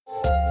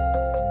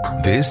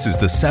This is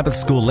the Sabbath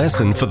School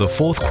lesson for the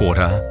fourth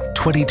quarter,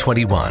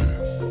 2021.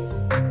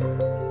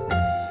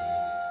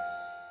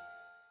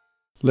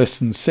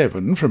 Lesson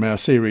 7 from our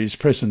series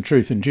Present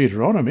Truth in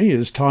Deuteronomy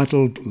is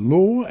titled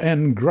Law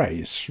and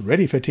Grace,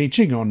 ready for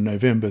teaching on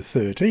November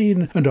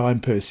 13, and I'm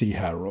Percy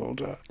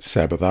Harold.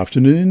 Sabbath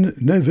afternoon,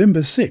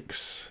 November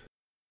 6.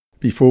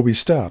 Before we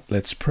start,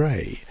 let's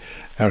pray.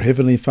 Our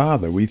Heavenly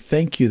Father, we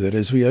thank you that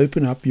as we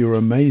open up your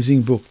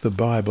amazing book, the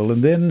Bible,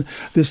 and then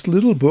this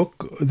little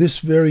book, this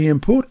very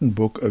important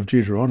book of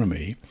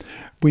Deuteronomy,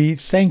 we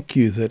thank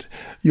you that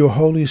your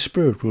Holy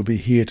Spirit will be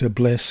here to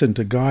bless and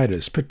to guide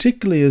us,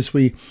 particularly as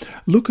we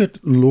look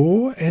at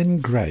law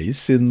and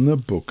grace in the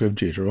book of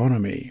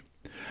Deuteronomy.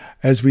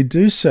 As we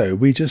do so,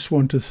 we just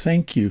want to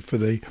thank you for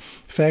the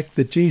fact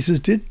that Jesus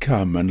did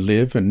come and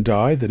live and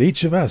die, that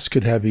each of us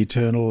could have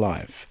eternal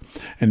life.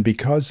 And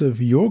because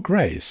of your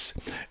grace,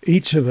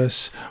 each of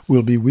us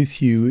will be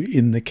with you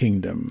in the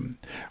kingdom.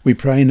 We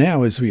pray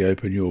now as we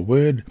open your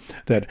word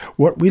that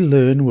what we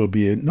learn will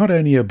be not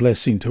only a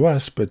blessing to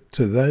us, but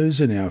to those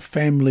in our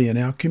family and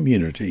our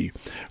community.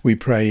 We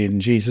pray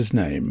in Jesus'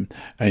 name.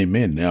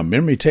 Amen. Our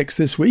memory text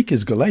this week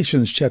is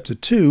Galatians chapter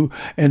 2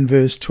 and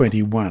verse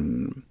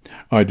 21.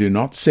 I do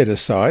not set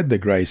aside the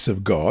grace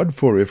of God,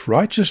 for if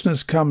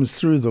righteousness comes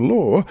through the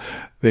law,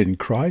 then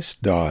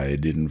Christ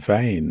died in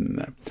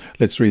vain.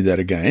 Let's read that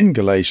again,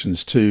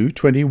 Galatians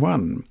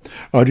 2:21.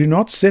 I do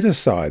not set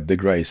aside the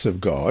grace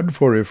of God,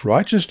 for if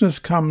righteousness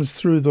comes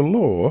through the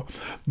law,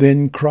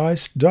 then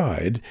Christ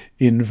died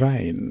in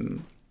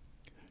vain.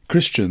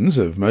 Christians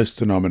of most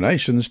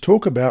denominations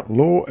talk about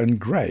law and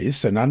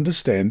grace and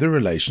understand the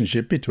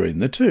relationship between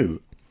the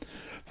two.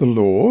 The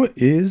law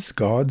is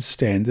God's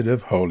standard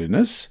of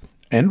holiness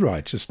and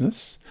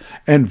righteousness,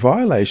 and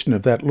violation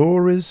of that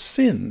law is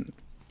sin.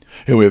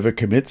 Whoever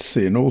commits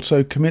sin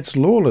also commits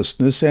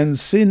lawlessness, and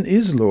sin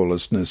is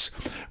lawlessness,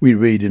 we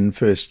read in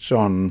 1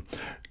 John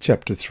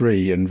chapter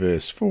 3 and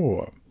verse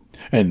 4.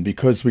 And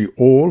because we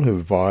all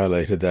have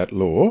violated that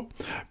law,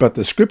 but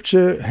the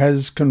Scripture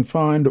has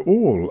confined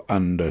all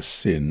under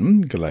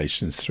sin,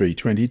 Galatians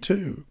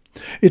 3:22.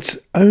 It's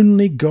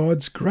only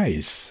God's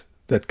grace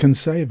that can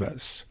save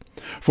us.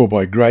 For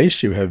by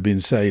grace you have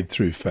been saved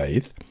through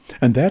faith,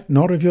 and that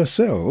not of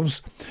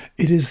yourselves,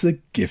 it is the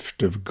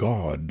gift of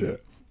God.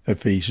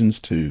 Ephesians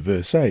 2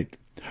 verse 8.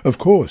 Of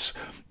course,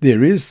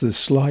 there is the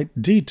slight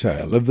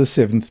detail of the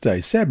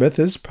seventh-day Sabbath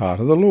as part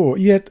of the law,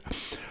 yet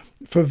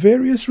for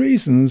various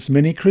reasons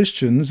many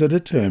Christians are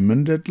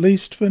determined, at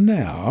least for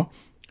now,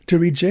 to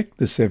reject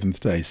the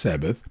seventh-day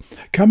Sabbath,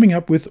 coming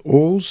up with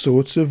all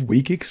sorts of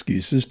weak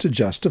excuses to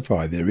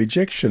justify their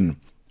rejection.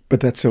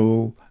 But that's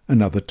all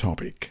another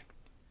topic.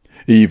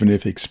 Even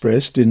if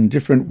expressed in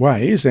different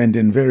ways and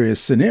in various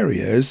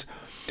scenarios,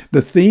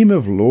 the theme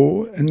of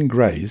law and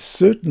grace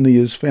certainly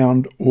is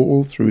found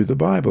all through the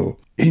Bible,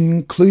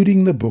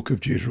 including the book of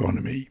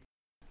Deuteronomy.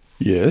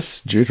 Yes,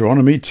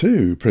 Deuteronomy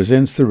too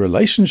presents the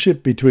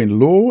relationship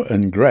between law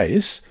and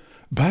grace,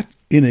 but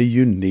in a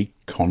unique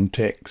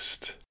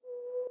context.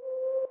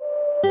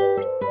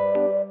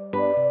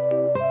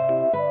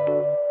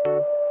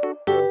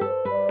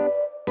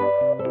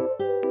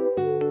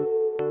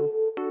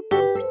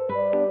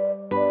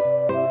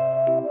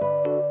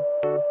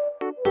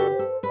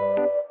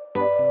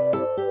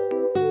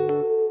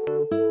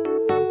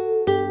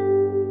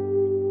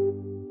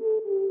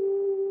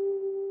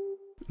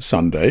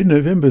 Sunday,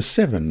 November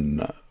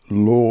 7.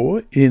 Law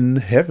in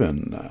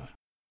Heaven.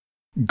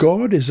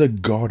 God is a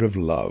God of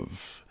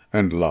love,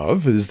 and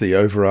love is the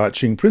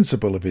overarching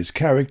principle of his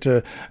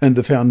character and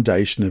the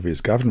foundation of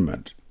his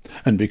government.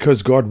 And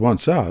because God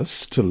wants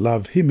us to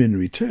love him in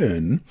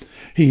return,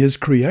 he has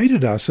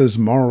created us as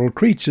moral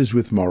creatures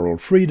with moral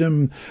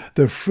freedom,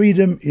 the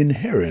freedom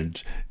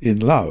inherent in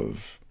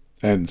love.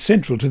 And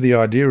central to the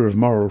idea of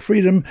moral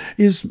freedom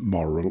is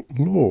moral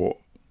law.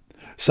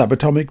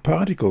 Subatomic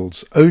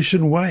particles,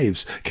 ocean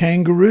waves,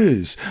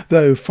 kangaroos,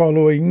 though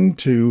following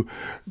to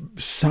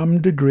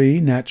some degree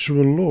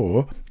natural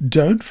law,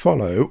 don't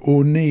follow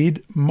or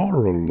need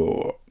moral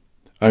law.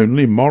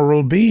 Only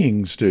moral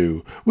beings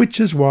do, which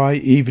is why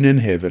even in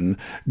heaven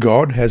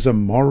God has a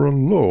moral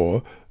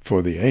law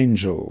for the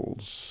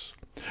angels.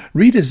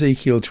 Read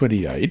Ezekiel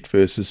 28,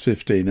 verses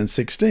 15 and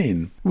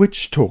 16,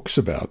 which talks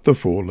about the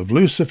fall of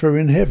Lucifer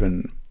in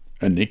heaven.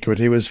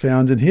 Iniquity was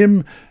found in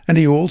him, and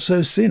he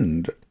also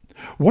sinned.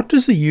 What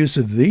does the use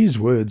of these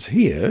words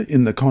here,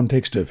 in the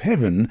context of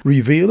heaven,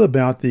 reveal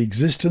about the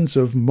existence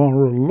of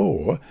moral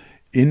law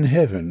in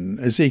heaven?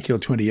 Ezekiel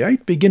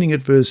 28, beginning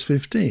at verse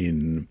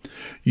 15.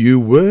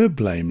 You were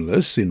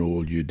blameless in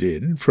all you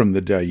did from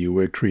the day you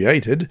were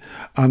created,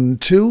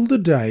 until the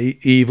day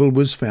evil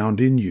was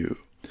found in you.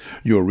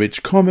 Your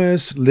rich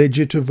commerce led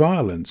you to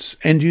violence,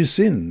 and you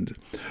sinned.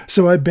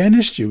 So I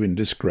banished you in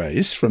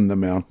disgrace from the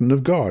mountain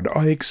of God.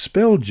 I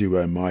expelled you,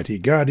 O mighty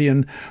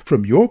guardian,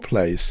 from your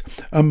place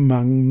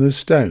among the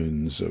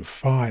stones of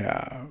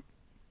fire.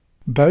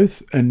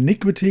 Both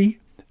iniquity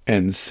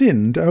and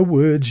sinned are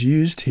words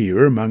used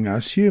here among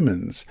us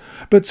humans,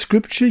 but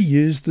Scripture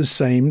used the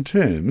same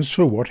terms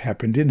for what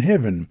happened in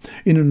heaven,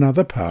 in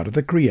another part of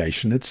the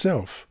creation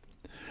itself.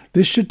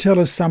 This should tell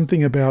us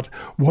something about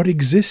what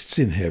exists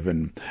in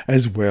heaven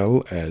as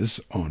well as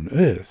on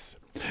earth.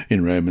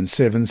 In Romans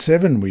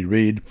 7:7 we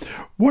read,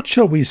 "What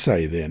shall we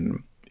say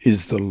then?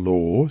 Is the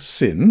law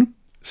sin?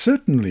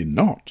 Certainly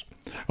not.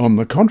 On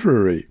the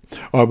contrary,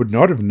 I would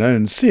not have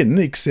known sin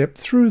except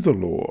through the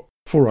law.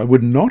 For I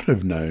would not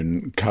have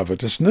known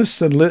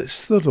covetousness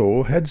unless the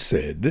law had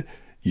said,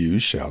 'You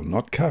shall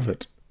not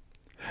covet.'"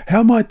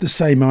 How might the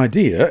same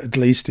idea, at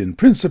least in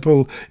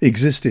principle,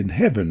 exist in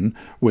heaven,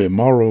 where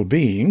moral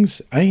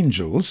beings,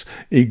 angels,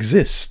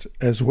 exist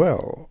as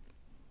well?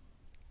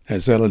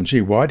 As Ellen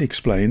G. White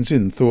explains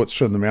in Thoughts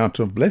from the Mount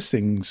of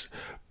Blessings,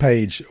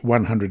 page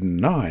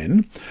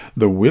 109,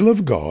 the will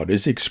of God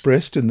is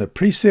expressed in the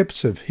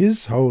precepts of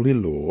His holy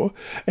law,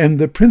 and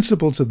the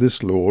principles of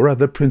this law are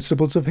the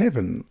principles of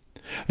heaven.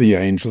 The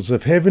angels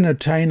of heaven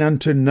attain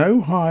unto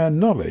no higher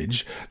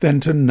knowledge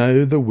than to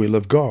know the will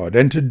of God,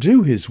 and to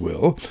do His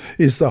will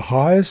is the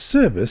highest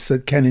service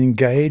that can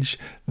engage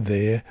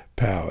their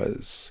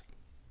powers.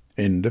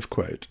 End of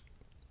quote.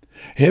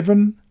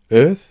 Heaven,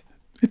 earth,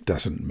 it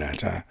doesn't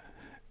matter.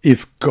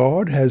 If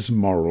God has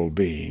moral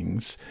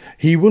beings,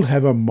 He will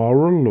have a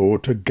moral law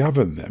to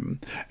govern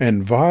them,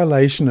 and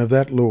violation of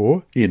that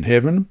law, in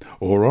heaven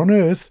or on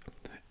earth,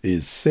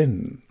 is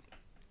sin.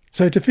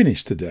 So to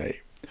finish today,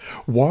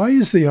 why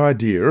is the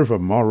idea of a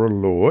moral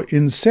law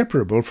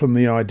inseparable from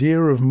the idea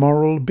of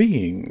moral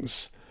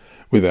beings?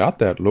 Without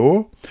that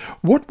law,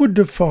 what would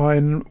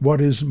define what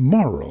is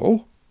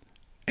moral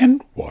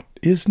and what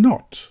is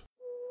not?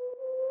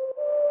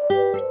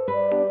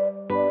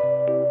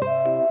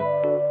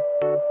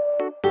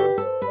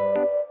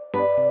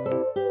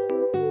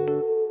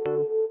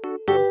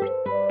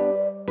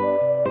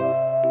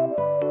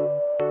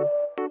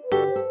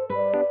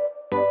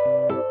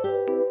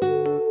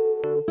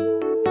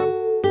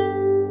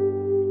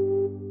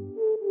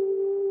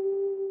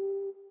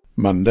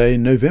 Monday,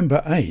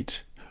 November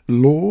 8.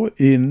 Law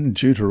in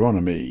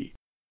Deuteronomy.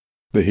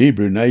 The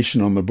Hebrew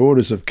nation on the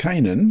borders of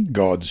Canaan,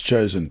 God's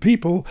chosen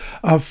people,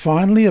 are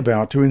finally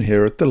about to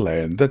inherit the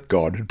land that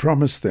God had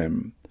promised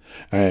them.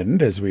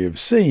 And, as we have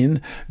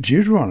seen,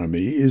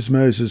 Deuteronomy is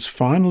Moses'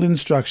 final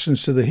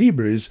instructions to the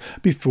Hebrews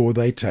before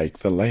they take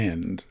the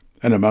land.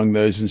 And among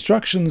those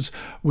instructions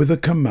were the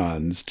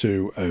commands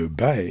to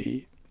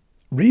obey.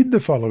 Read the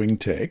following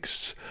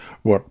texts.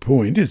 What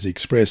point is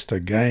expressed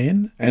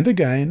again and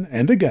again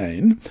and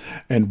again,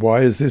 and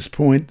why is this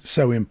point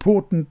so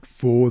important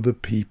for the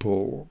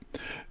people?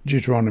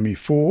 Deuteronomy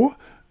 4,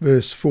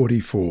 verse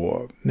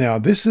 44. Now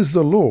this is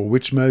the law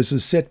which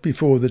Moses set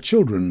before the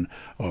children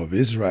of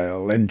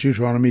Israel. And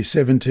Deuteronomy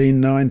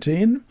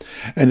 17:19.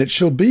 And it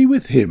shall be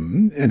with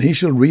him, and he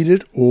shall read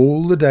it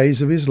all the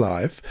days of his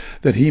life,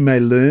 that he may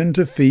learn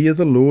to fear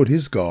the Lord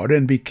his God,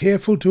 and be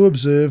careful to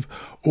observe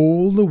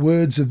all the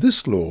words of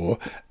this law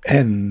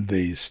and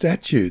these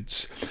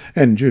statutes.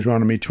 And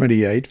Deuteronomy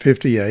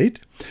 28:58.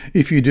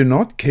 If you do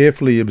not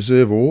carefully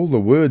observe all the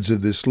words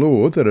of this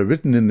law that are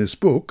written in this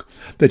book,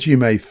 that you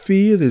may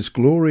fear this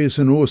glorious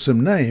and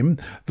awesome name,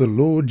 the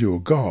Lord your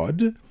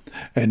God.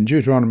 And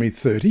Deuteronomy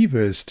 30,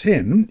 verse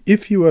 10,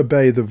 if you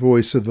obey the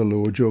voice of the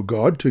Lord your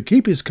God to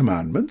keep his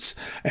commandments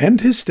and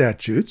his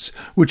statutes,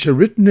 which are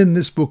written in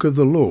this book of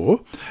the law,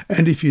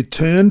 and if you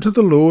turn to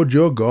the Lord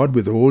your God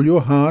with all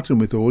your heart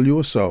and with all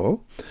your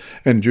soul.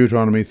 And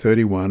Deuteronomy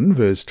 31,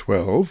 verse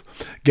 12,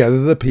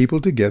 gather the people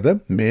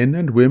together, men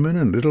and women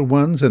and little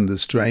ones, and the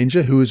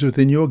stranger who is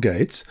within your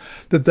gates,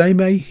 that they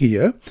may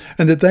hear,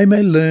 and that they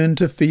may learn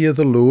to fear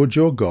the Lord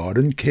your God,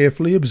 and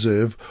carefully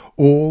observe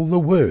all the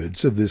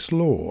words of this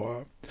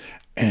law.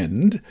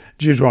 And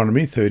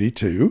Deuteronomy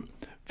 32,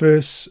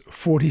 verse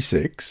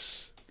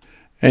 46,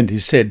 and he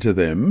said to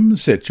them,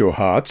 set your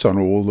hearts on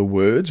all the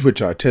words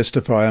which I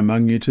testify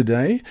among you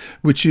today,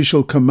 which you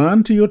shall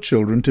command to your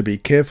children to be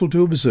careful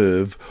to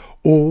observe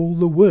all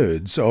the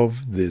words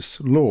of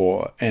this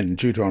law. And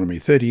Deuteronomy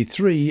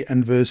 33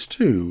 and verse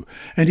 2,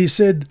 and he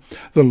said,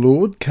 the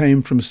Lord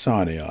came from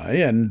Sinai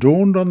and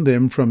dawned on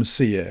them from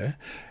Seir.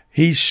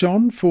 He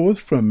shone forth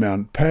from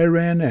Mount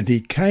Paran, and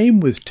he came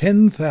with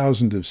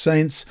 10,000 of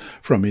saints.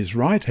 From his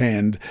right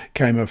hand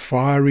came a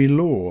fiery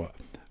law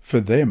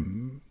for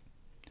them.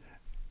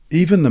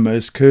 Even the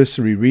most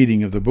cursory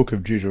reading of the book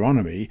of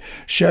Deuteronomy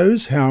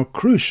shows how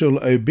crucial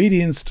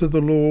obedience to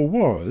the law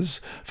was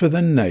for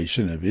the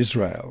nation of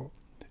Israel.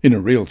 In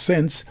a real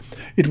sense,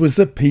 it was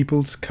the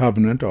people's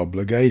covenant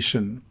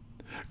obligation.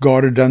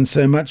 God had done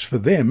so much for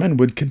them and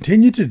would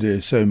continue to do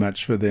so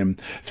much for them,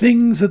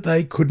 things that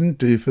they couldn't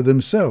do for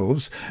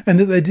themselves and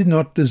that they did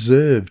not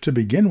deserve to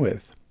begin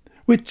with,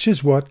 which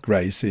is what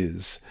grace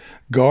is,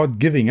 God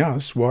giving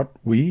us what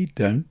we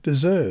don't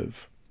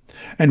deserve.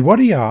 And what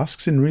he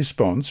asks in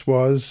response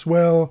was,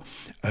 well,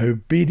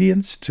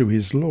 obedience to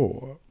his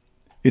law.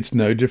 It's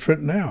no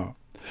different now.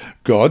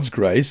 God's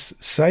grace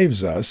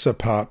saves us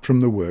apart from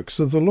the works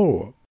of the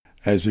law.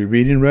 As we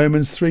read in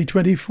Romans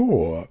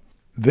 3:24,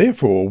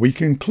 Therefore we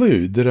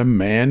conclude that a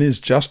man is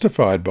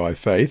justified by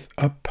faith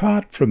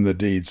apart from the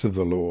deeds of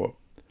the law.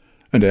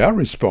 And our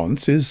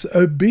response is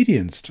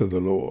obedience to the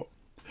law.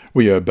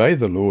 We obey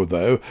the law,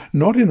 though,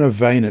 not in a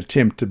vain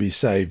attempt to be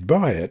saved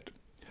by it.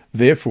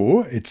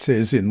 Therefore, it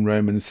says in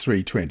Romans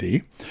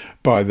 3:20,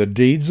 "By the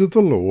deeds of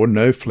the law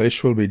no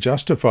flesh will be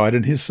justified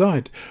in his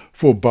sight,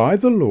 for by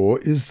the law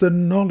is the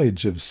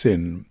knowledge of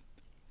sin.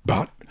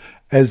 But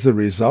as the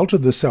result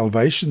of the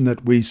salvation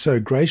that we so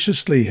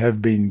graciously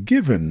have been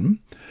given,"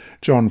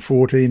 John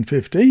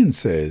 14:15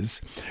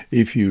 says,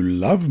 "If you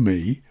love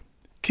me,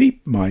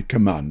 keep my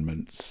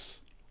commandments."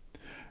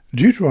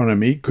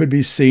 Deuteronomy could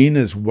be seen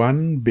as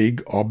one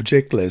big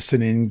object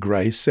lesson in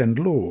grace and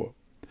law.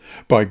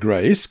 By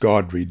grace,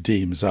 God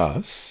redeems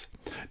us,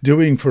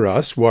 doing for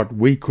us what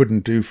we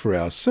couldn't do for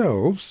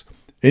ourselves,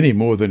 any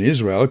more than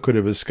Israel could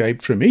have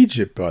escaped from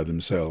Egypt by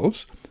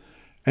themselves,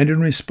 and in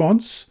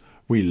response,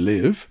 we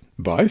live,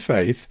 by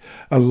faith,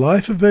 a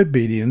life of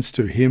obedience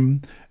to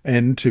him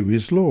and to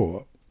his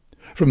law.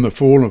 From the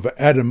fall of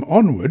Adam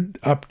onward,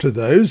 up to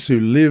those who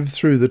lived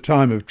through the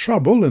time of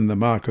trouble and the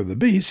mark of the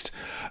beast,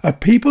 a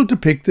people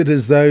depicted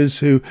as those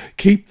who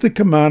keep the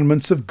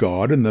commandments of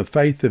God and the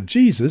faith of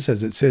Jesus,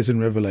 as it says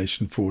in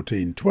Revelation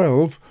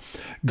 14:12,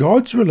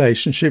 God's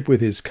relationship with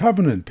his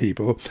covenant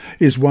people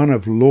is one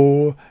of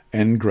law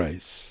and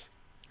grace.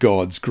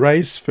 God's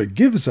grace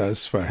forgives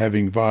us for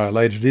having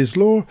violated his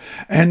law,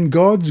 and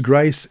God's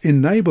grace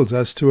enables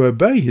us to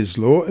obey his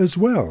law as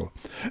well,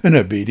 an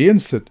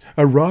obedience that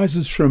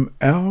arises from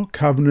our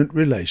covenant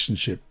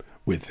relationship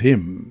with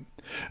him.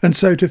 And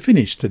so to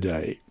finish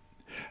today,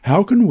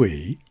 how can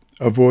we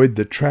avoid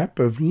the trap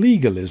of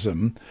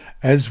legalism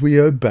as we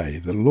obey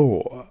the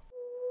law?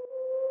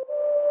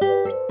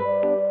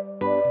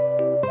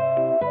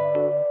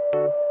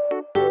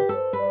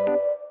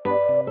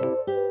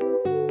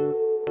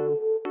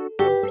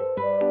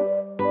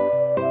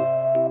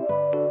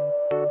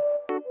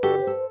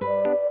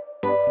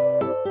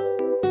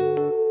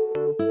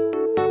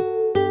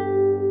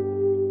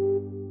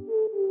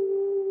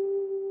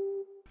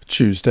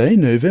 Tuesday,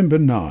 November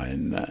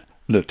 9.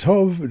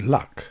 Letov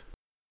Luck.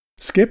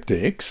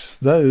 Skeptics,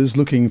 those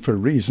looking for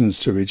reasons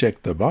to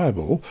reject the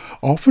Bible,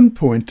 often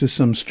point to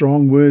some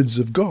strong words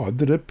of God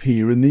that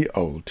appear in the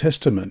Old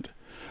Testament.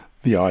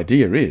 The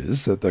idea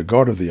is that the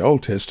God of the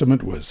Old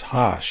Testament was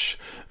harsh,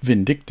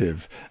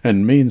 vindictive,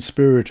 and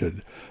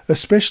mean-spirited,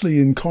 especially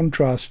in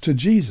contrast to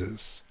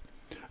Jesus.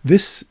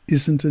 This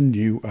isn't a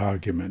new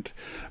argument,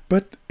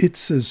 but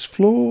it's as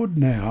flawed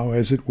now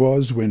as it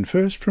was when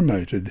first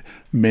promoted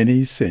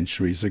many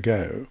centuries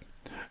ago.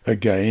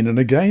 Again and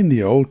again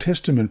the Old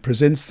Testament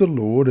presents the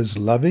Lord as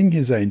loving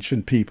his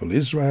ancient people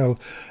Israel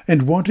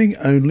and wanting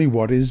only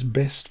what is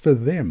best for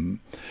them,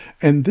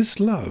 and this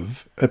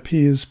love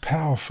appears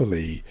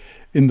powerfully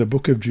in the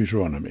book of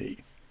Deuteronomy.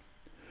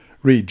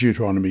 Read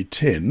Deuteronomy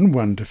 10,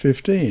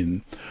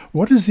 1-15.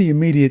 What is the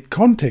immediate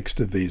context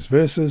of these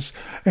verses,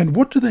 and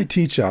what do they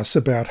teach us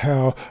about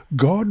how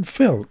God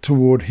felt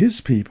toward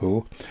his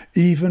people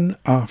even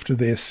after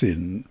their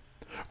sin?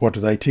 What do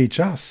they teach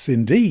us,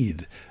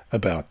 indeed,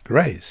 about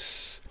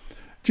grace?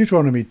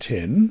 Deuteronomy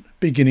 10,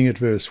 beginning at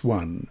verse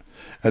 1.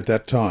 At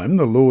that time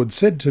the Lord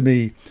said to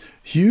me,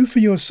 Hew for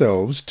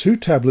yourselves 2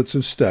 tablets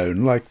of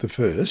stone like the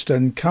first,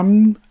 and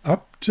come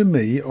up to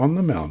me on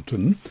the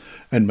mountain,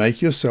 and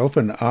make yourself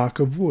an ark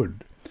of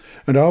wood.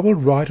 And I will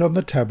write on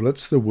the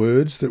tablets the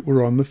words that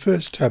were on the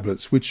first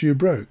tablets which you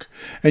broke,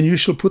 and you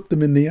shall put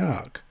them in the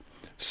ark.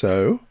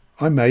 So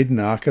I made an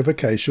ark of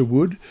acacia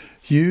wood,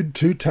 hewed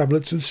 2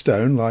 tablets of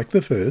stone like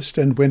the first,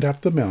 and went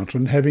up the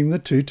mountain, having the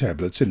 2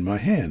 tablets in my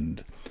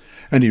hand.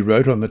 And he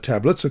wrote on the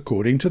tablets,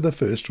 according to the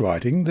first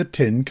writing, the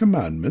 10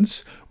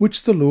 commandments,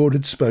 which the Lord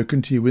had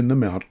spoken to you in the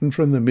mountain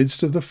from the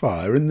midst of the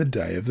fire in the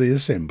day of the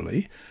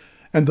assembly.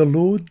 And the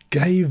Lord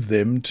gave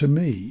them to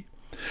me.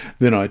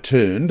 Then I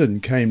turned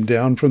and came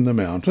down from the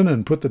mountain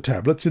and put the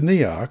tablets in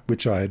the ark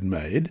which I had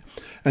made,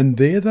 and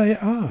there they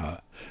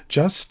are,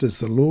 just as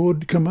the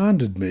Lord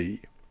commanded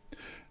me.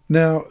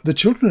 Now the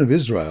children of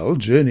Israel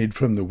journeyed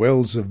from the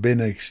wells of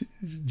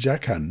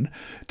Bene-Jaakan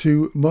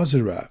to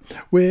Mosera,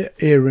 where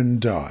Aaron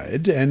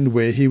died and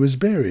where he was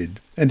buried,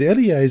 and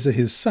Eleazar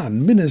his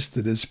son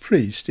ministered as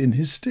priest in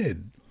his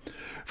stead.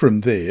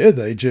 From there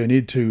they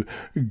journeyed to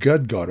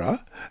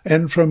Gudgodah,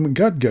 and from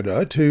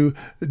Gudgodah to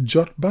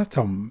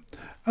Jotbatham,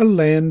 a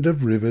land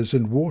of rivers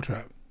and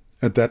water.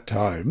 At that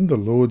time the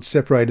Lord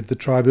separated the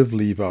tribe of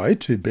Levi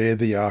to bear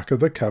the ark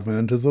of the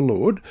covenant of the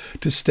Lord,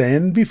 to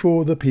stand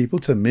before the people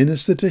to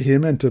minister to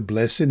him and to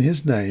bless in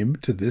his name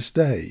to this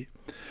day.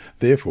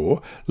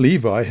 Therefore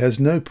Levi has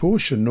no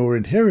portion nor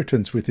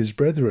inheritance with his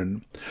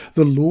brethren.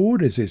 The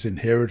Lord is his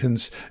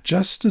inheritance,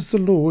 just as the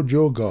Lord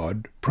your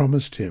God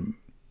promised him.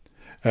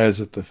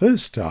 As at the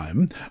first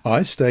time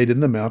I stayed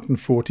in the mountain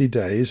 40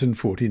 days and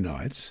 40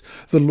 nights,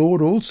 the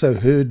Lord also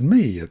heard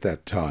me at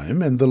that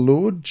time, and the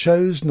Lord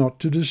chose not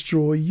to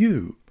destroy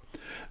you.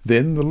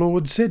 Then the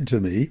Lord said to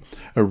me,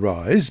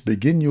 Arise,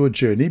 begin your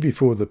journey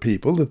before the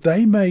people, that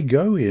they may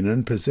go in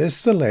and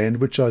possess the land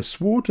which I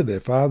swore to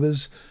their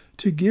fathers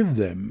to give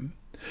them.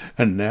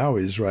 And now,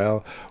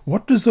 Israel,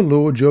 what does the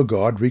Lord your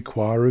God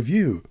require of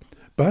you?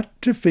 But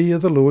to fear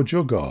the Lord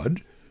your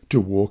God, to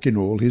walk in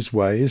all his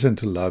ways and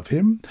to love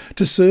him,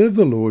 to serve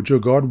the Lord your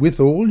God with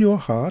all your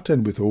heart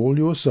and with all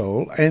your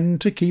soul, and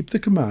to keep the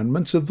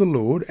commandments of the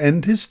Lord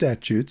and his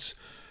statutes,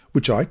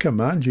 which I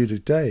command you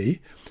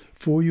today,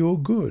 for your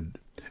good.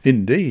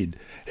 Indeed,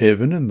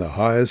 heaven and the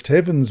highest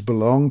heavens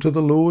belong to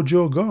the Lord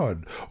your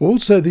God,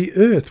 also the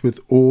earth with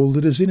all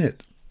that is in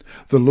it.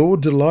 The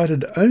Lord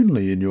delighted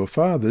only in your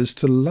fathers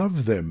to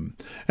love them,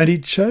 and he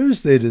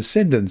chose their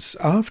descendants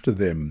after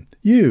them,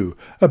 you,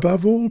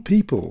 above all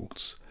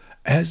peoples,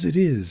 as it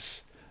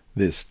is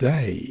this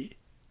day.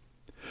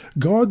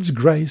 God's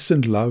grace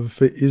and love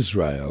for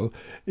Israel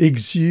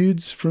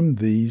exudes from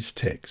these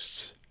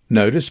texts.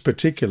 Notice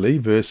particularly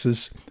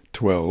verses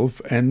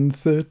 12 and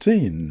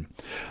 13.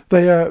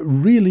 They are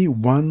really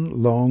one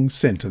long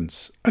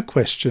sentence, a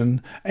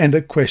question, and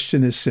a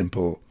question is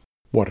simple.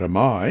 What am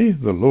I,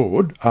 the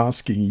Lord,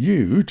 asking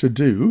you to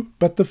do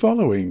but the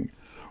following?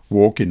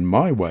 Walk in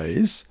my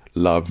ways,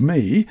 love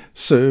me,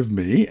 serve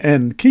me,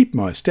 and keep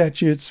my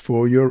statutes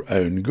for your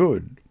own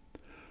good.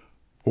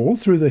 All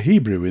through the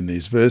Hebrew in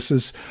these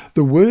verses,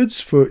 the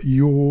words for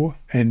your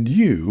and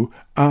you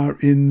are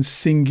in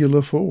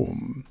singular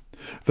form.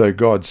 Though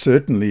God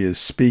certainly is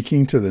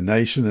speaking to the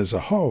nation as a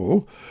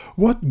whole,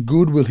 what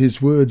good will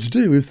his words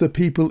do if the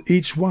people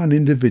each one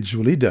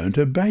individually don't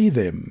obey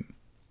them?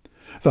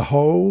 The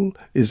whole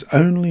is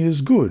only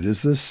as good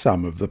as the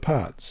sum of the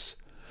parts.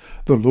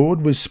 The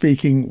Lord was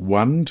speaking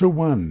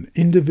one-to-one,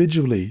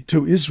 individually,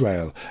 to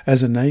Israel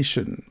as a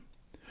nation.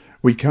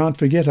 We can't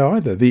forget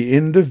either the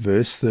end of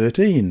verse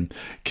 13.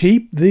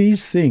 Keep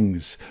these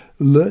things,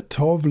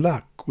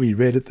 l'tovlak, we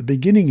read at the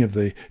beginning of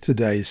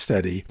today's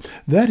study.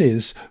 That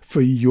is,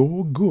 for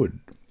your good.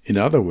 In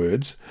other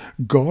words,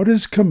 God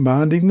is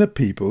commanding the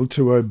people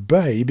to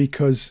obey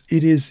because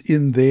it is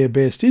in their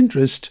best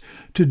interest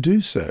to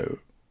do so.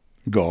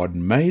 God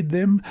made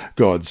them,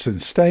 God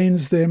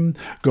sustains them,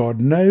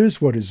 God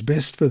knows what is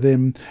best for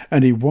them,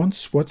 and he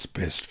wants what's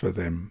best for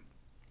them.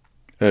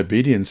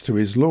 Obedience to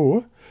his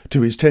law,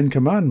 to his 10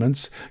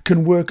 commandments,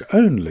 can work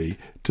only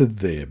to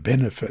their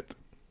benefit.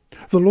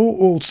 The law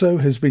also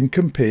has been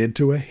compared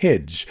to a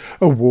hedge,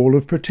 a wall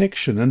of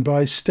protection, and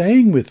by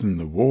staying within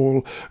the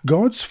wall,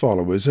 God's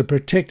followers are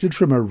protected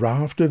from a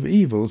raft of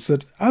evils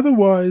that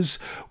otherwise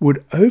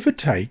would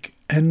overtake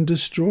and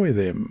destroy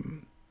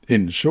them.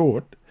 In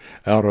short,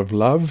 out of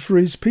love for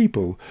his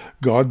people,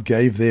 God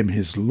gave them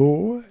his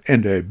law,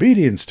 and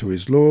obedience to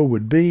his law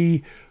would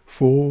be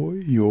for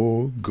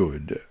your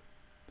good.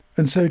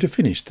 And so to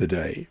finish the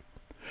day,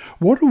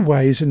 what are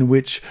ways in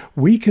which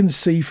we can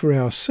see for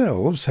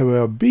ourselves how our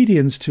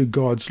obedience to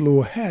God's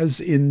law has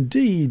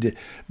indeed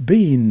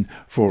been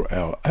for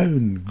our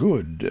own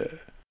good?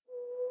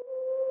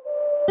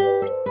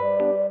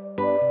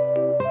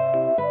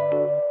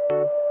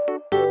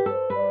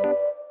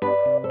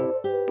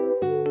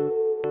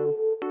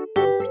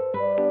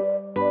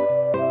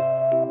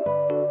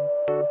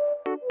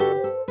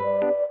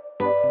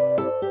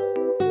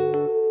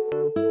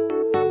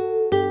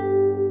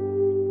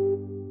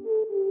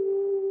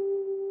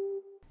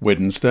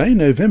 Wednesday,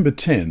 November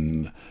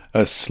 10.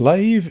 A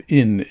slave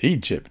in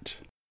Egypt.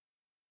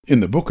 In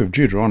the book of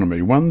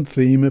Deuteronomy, one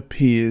theme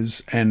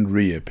appears and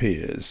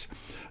reappears,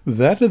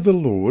 that of the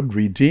Lord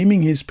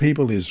redeeming his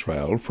people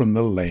Israel from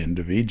the land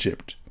of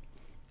Egypt.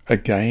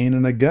 Again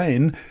and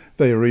again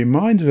they are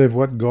reminded of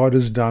what God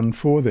has done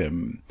for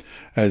them,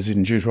 as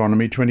in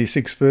Deuteronomy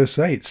 26 verse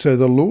 8, "So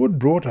the Lord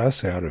brought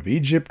us out of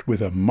Egypt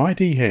with a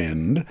mighty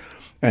hand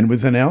and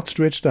with an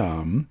outstretched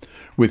arm,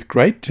 with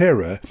great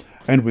terror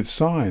and with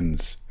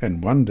signs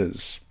and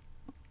wonders."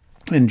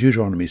 In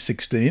Deuteronomy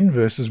 16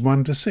 verses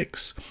 1 to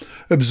 6,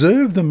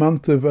 "Observe the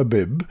month of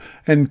Abib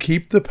and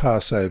keep the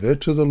Passover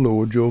to the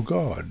Lord your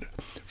God.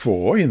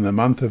 For in the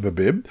month of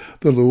Abib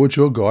the Lord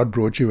your God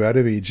brought you out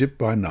of Egypt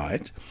by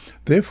night.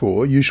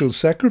 Therefore you shall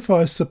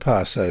sacrifice the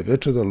Passover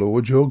to the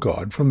Lord your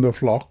God from the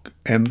flock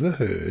and the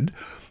herd,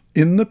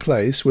 in the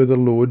place where the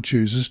Lord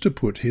chooses to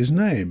put his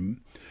name.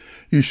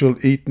 You shall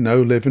eat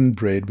no leavened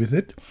bread with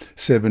it.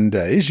 7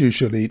 days you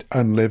shall eat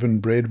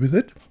unleavened bread with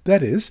it,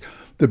 that is,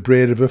 the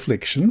bread of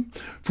affliction,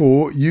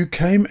 for you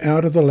came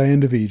out of the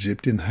land of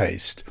Egypt in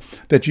haste,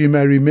 that you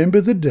may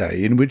remember the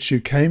day in which you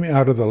came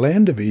out of the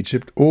land of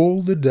Egypt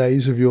all the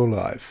days of your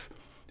life.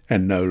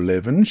 And no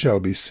leaven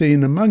shall be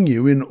seen among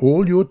you in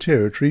all your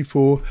territory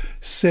for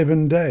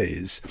 7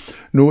 days,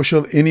 nor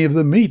shall any of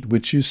the meat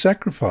which you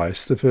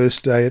sacrifice the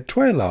first day at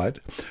twilight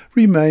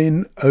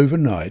remain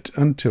overnight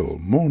until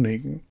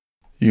morning.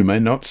 You may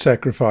not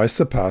sacrifice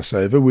the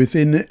Passover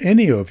within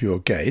any of your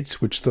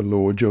gates which the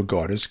Lord your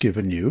God has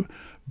given you,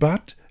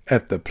 but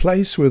at the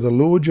place where the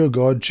Lord your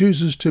God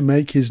chooses to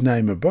make his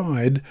name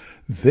abide,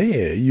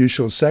 there you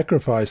shall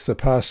sacrifice the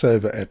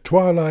Passover at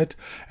twilight,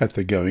 at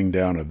the going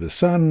down of the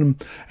sun,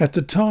 at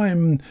the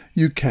time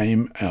you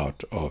came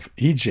out of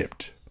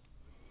Egypt."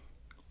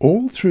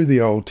 All through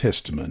the Old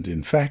Testament,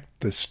 in fact,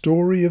 the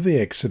story of the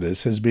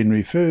Exodus has been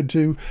referred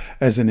to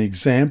as an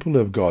example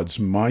of God's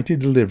mighty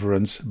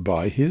deliverance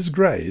by His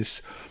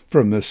grace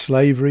from the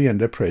slavery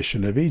and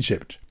oppression of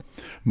Egypt.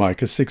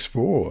 Micah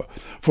 6:4,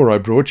 "For I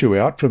brought you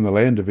out from the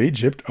land of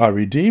Egypt, I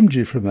redeemed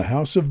you from the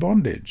house of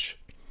bondage."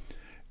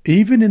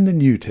 Even in the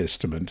New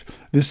Testament,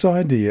 this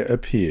idea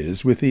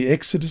appears with the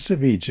exodus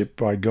of Egypt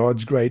by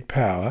God's great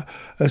power,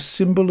 a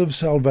symbol of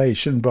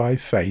salvation by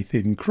faith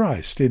in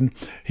Christ in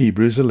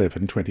Hebrews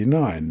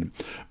 11:29.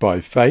 By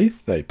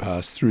faith they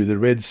passed through the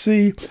Red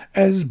Sea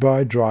as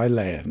by dry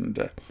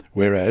land,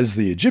 whereas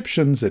the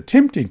Egyptians,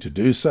 attempting to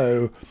do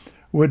so,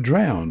 were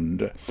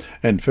drowned.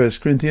 And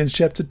 1 Corinthians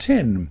chapter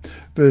 10,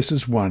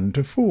 verses 1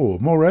 to 4.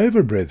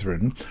 "Moreover,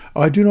 brethren,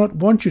 I do not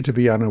want you to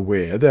be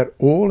unaware that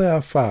all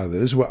our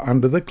fathers were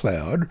under the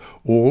cloud,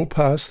 all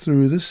passed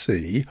through the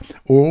sea,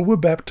 all were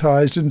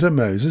baptized into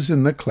Moses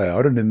in the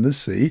cloud and in the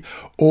sea,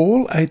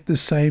 all ate the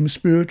same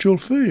spiritual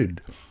food,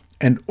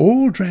 and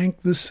all drank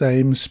the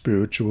same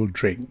spiritual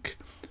drink.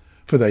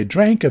 For they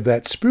drank of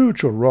that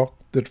spiritual rock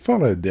that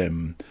followed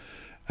them,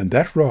 and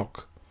that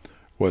rock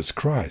was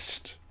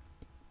Christ."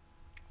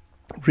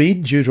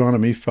 Read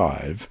Deuteronomy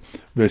 5,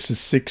 verses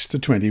 6 to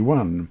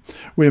 21,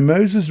 where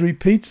Moses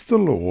repeats the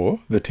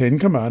law, the 10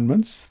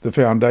 Commandments, the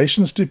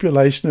foundation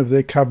stipulation of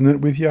their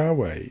covenant with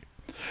Yahweh.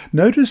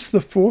 Notice the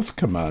 4th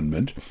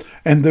commandment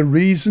and the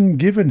reason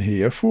given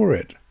here for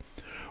it.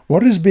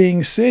 What is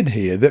being said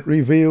here that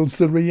reveals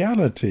the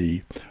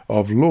reality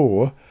of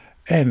law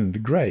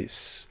and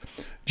grace?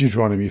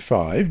 Deuteronomy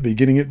 5,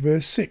 beginning at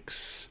verse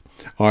 6.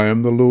 "I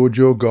am the Lord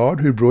your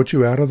God, who brought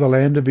you out of the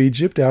land of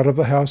Egypt, out of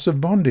the house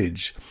of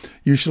bondage.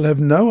 You shall have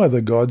no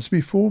other gods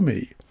before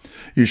me.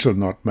 You shall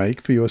not make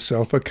for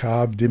yourself a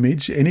carved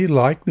image, any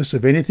likeness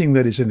of anything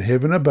that is in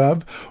heaven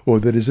above, or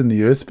that is in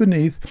the earth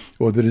beneath,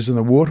 or that is in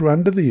the water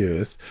under the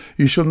earth.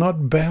 You shall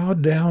not bow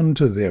down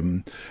to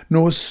them,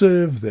 nor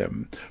serve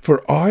them.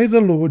 For I,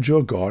 the Lord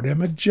your God,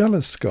 am a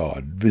jealous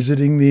God,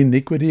 visiting the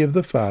iniquity of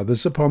the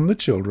fathers upon the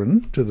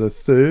children, to the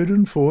 3rd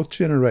and 4th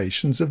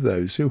generations of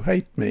those who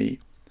hate me,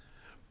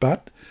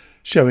 but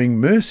showing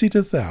mercy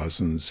to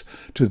thousands,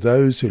 to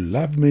those who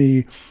love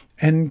me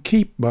and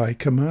keep my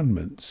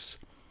commandments.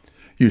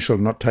 You shall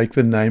not take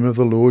the name of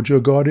the Lord your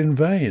God in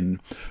vain,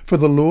 for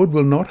the Lord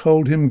will not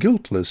hold him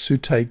guiltless who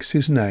takes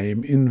his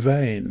name in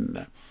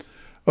vain.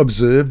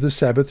 Observe the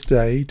Sabbath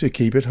day to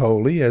keep it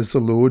holy, as the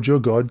Lord your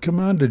God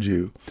commanded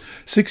you.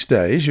 6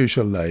 days you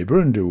shall labour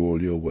and do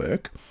all your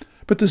work,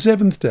 but the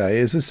 7th day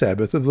is the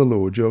Sabbath of the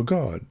Lord your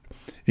God.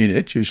 In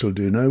it you shall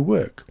do no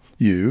work,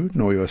 you,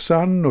 nor your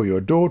son, nor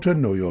your daughter,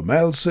 nor your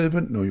male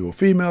servant, nor your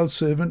female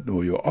servant,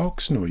 nor your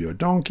ox, nor your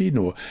donkey,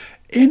 nor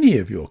any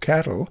of your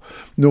cattle,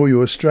 nor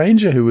your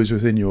stranger who is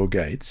within your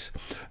gates,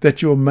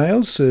 that your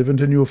male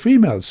servant and your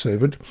female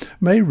servant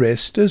may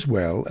rest as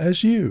well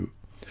as you.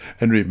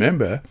 And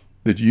remember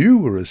that you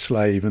were a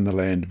slave in the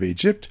land of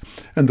Egypt,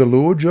 and the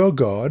Lord your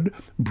God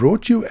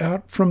brought you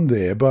out from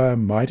there by a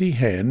mighty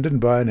hand and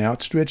by an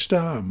outstretched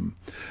arm.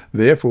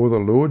 Therefore the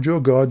Lord your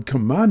God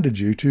commanded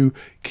you to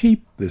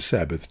keep the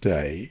Sabbath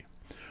day.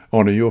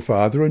 Honour your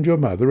father and your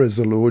mother as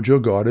the Lord your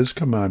God has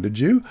commanded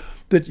you,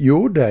 that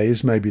your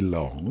days may be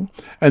long,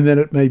 and that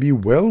it may be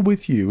well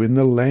with you in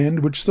the land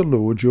which the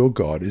Lord your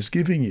God is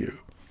giving you.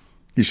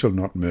 You shall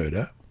not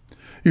murder.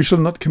 You shall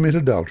not commit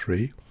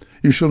adultery.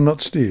 You shall not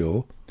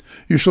steal.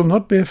 You shall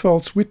not bear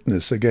false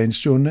witness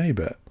against your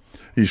neighbour.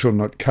 You shall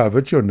not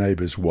covet your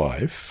neighbour's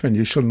wife, and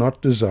you shall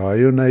not desire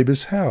your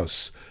neighbour's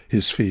house,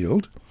 his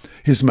field,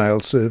 his male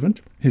servant,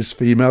 his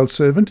female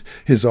servant,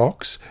 his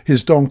ox,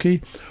 his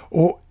donkey,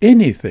 or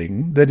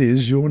anything that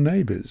is your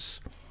neighbour's.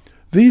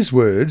 These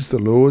words the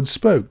Lord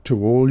spoke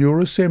to all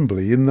your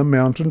assembly in the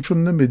mountain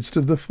from the midst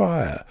of the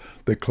fire,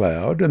 the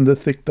cloud, and the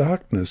thick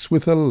darkness,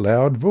 with a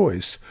loud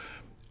voice.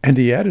 And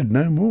he added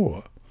no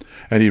more.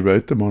 And he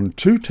wrote them on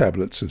 2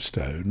 tablets of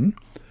stone,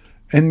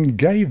 and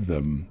gave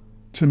them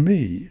to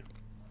me.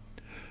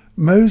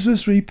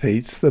 Moses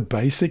repeats the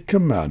basic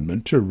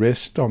commandment to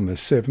rest on the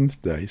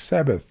 7th-day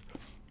Sabbath,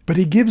 but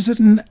he gives it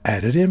an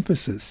added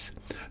emphasis.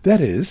 That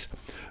is,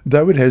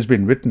 though it has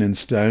been written in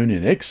stone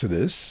in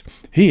Exodus,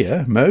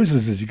 here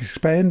Moses is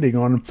expanding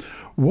on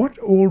what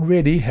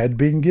already had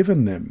been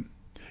given them.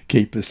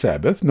 Keep the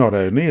Sabbath not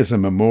only as a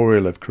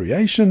memorial of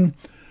creation,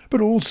 but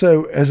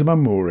also as a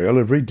memorial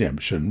of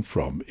redemption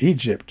from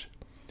Egypt.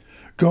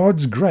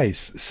 God's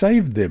grace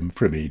saved them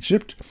from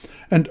Egypt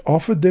and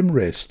offered them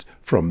rest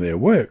from their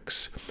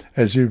works,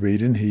 as you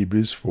read in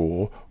Hebrews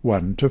 4,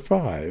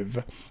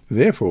 1-5.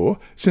 Therefore,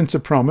 since a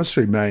promise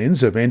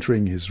remains of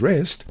entering his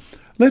rest,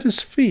 let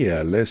us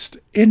fear lest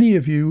any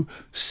of you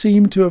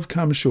seem to have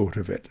come short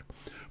of it.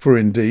 For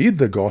indeed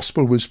the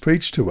gospel was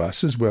preached to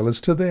us as well as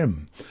to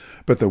them.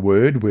 But the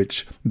word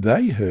which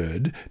they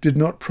heard did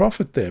not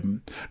profit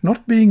them,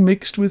 not being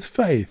mixed with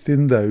faith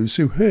in those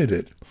who heard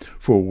it.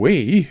 For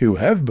we, who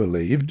have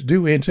believed,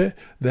 do enter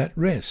that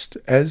rest,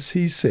 as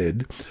he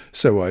said,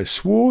 So I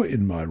swore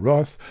in my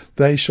wrath,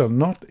 they shall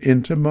not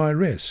enter my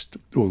rest,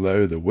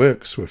 although the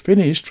works were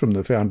finished from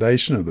the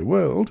foundation of the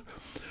world.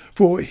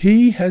 For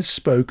he has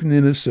spoken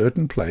in a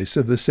certain place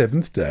of the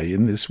seventh day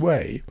in this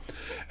way,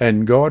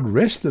 and God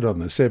rested on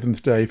the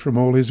seventh day from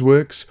all his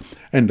works,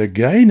 and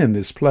again in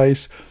this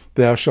place,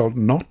 thou shalt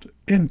not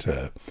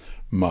enter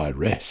my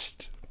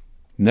rest.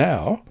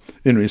 Now,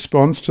 in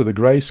response to the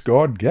grace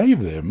God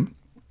gave them,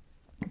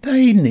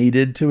 they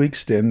needed to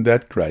extend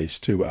that grace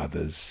to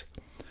others.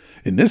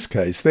 In this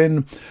case,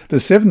 then, the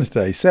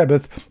seventh-day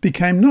Sabbath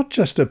became not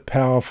just a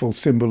powerful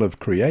symbol of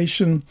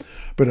creation,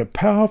 but a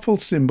powerful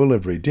symbol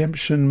of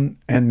redemption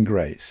and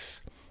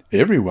grace.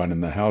 Everyone in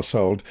the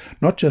household,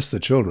 not just the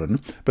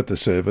children, but the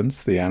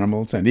servants, the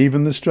animals, and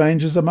even the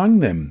strangers among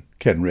them,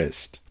 can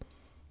rest.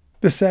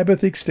 The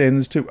Sabbath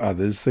extends to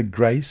others the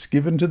grace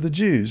given to the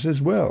Jews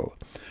as well,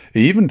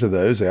 even to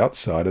those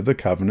outside of the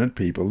covenant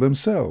people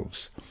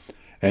themselves.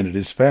 And it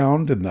is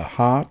found in the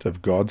heart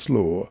of God's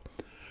law.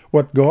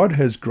 What God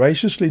has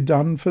graciously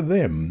done for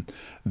them,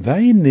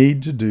 they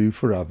need to do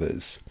for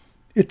others.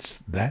 It's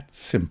that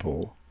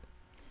simple.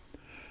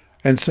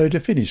 And so to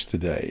finish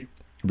today,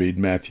 read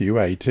Matthew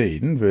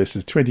 18,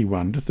 verses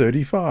 21 to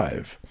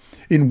 35.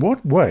 In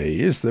what way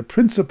is the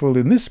principle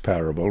in this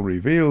parable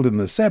revealed in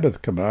the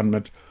Sabbath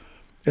commandment,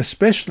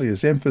 especially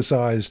as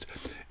emphasized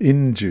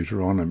in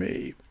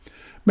Deuteronomy?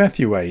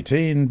 Matthew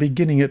 18,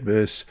 beginning at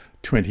verse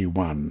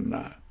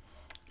 21.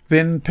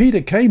 Then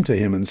Peter came to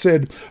him and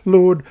said,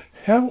 Lord,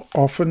 how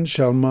often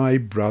shall my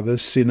brother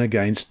sin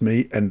against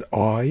me, and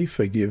I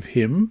forgive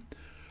him?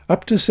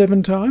 Up to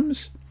 7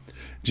 times?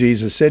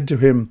 Jesus said to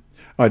him,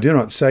 I do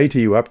not say to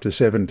you up to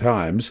 7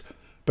 times,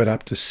 but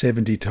up to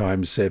 70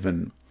 times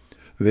 7.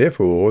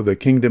 Therefore the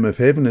kingdom of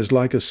heaven is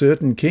like a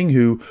certain king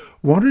who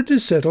wanted to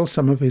settle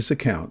some of his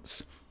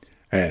accounts.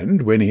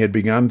 And when he had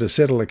begun to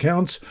settle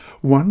accounts,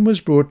 one was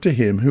brought to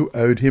him who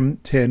owed him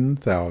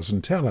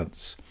 10,000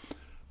 talents.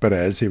 But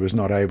as he was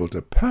not able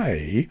to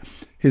pay,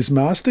 his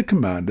master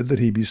commanded that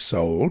he be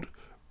sold,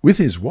 with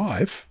his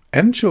wife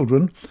and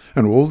children,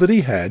 and all that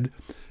he had,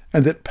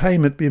 and that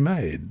payment be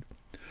made.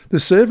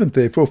 The servant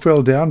therefore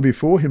fell down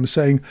before him,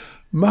 saying,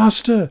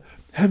 Master,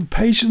 have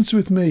patience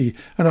with me,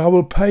 and I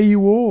will pay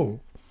you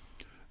all.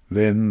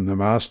 Then the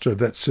master of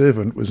that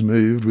servant was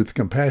moved with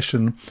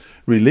compassion,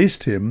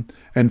 released him,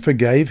 and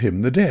forgave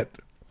him the debt.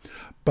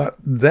 But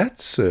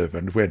that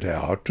servant went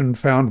out and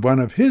found one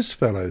of his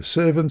fellow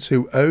servants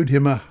who owed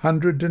him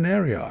 100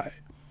 denarii.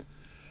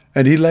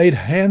 And he laid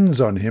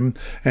hands on him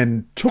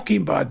and took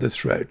him by the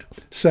throat,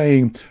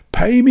 saying,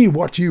 Pay me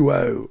what you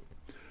owe.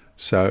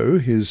 So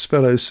his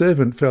fellow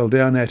servant fell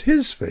down at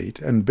his feet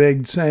and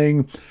begged,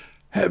 saying,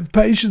 Have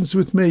patience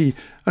with me,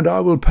 and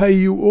I will pay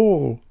you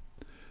all.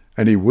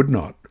 And he would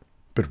not,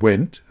 but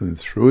went and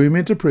threw him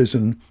into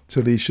prison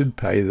till he should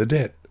pay the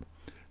debt.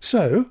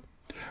 So,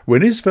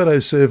 when his fellow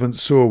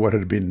servants saw what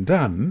had been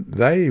done,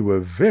 they were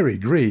very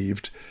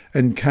grieved,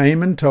 and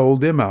came and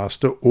told their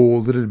master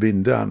all that had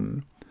been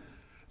done.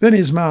 Then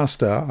his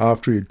master,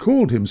 after he had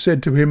called him,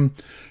 said to him,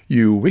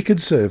 You wicked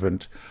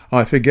servant,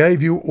 I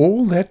forgave you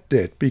all that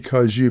debt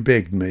because you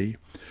begged me.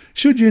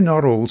 Should you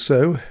not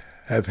also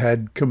have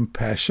had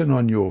compassion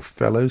on your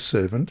fellow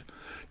servant,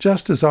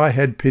 just as I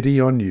had pity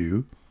on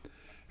you?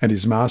 And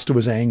his master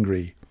was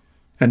angry,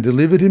 and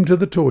delivered him to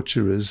the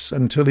torturers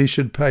until he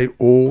should pay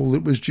all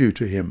that was due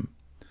to him.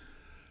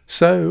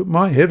 So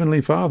my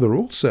heavenly Father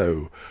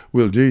also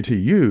will do to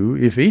you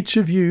if each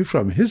of you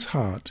from his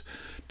heart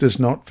does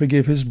not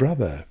forgive his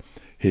brother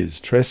his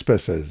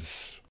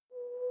trespasses.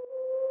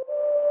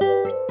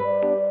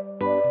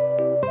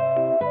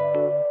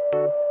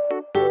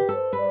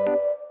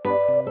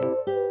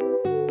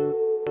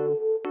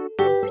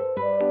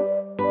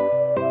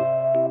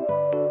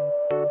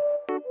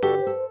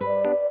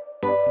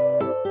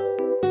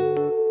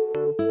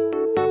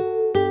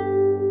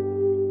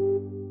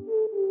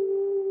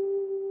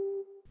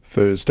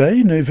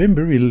 Thursday,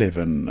 November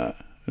 11.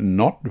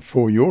 Not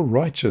for your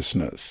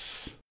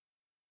righteousness.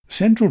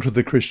 Central to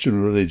the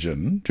Christian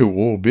religion, to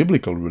all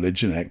biblical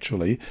religion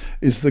actually,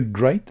 is the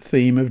great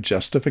theme of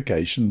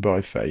justification by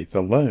faith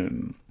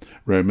alone.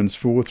 Romans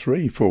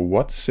 4:3, For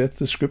what saith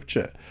the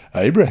Scripture?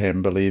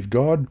 Abraham believed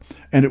God,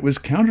 and it was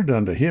counted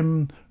unto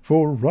him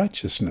for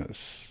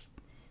righteousness.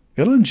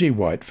 Ellen G.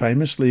 White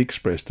famously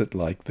expressed it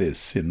like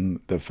this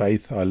in The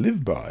Faith I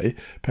Live By,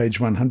 page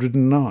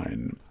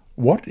 109.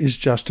 What is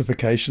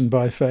justification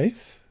by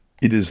faith?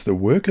 It is the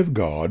work of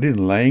God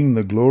in laying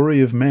the glory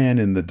of man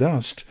in the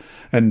dust,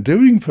 and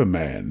doing for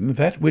man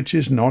that which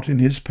is not in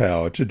his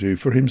power to do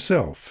for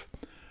himself.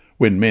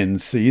 When men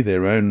see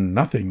their own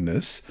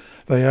nothingness,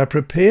 they are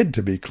prepared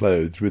to be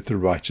clothed with the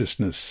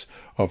righteousness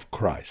of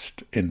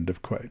Christ. End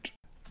of quote.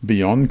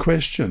 Beyond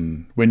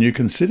question, when you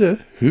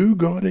consider who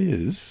God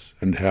is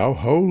and how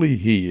holy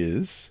he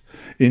is,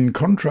 in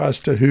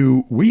contrast to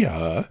who we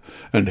are,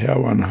 and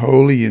how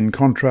unholy in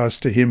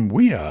contrast to him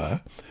we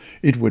are,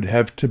 it would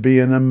have to be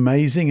an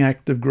amazing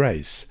act of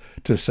grace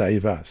to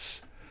save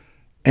us.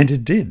 And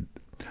it did.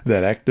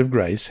 That act of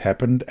grace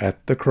happened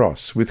at the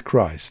cross with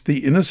Christ, the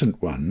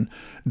innocent one,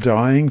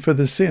 dying for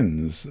the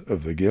sins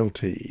of the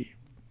guilty.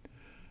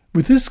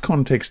 With this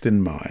context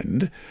in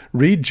mind,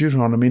 read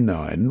Deuteronomy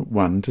 9,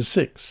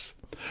 1-6.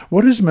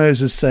 What is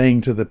Moses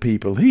saying to the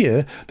people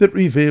here that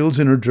reveals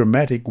in a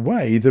dramatic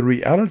way the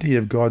reality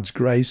of God's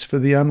grace for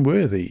the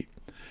unworthy?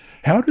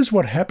 How does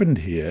what happened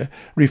here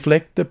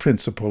reflect the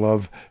principle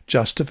of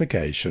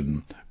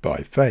justification by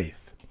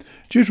faith?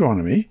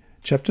 Deuteronomy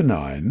chapter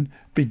 9,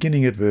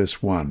 beginning at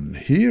verse 1.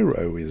 Hear,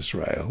 O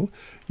Israel,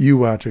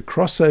 you are to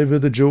cross over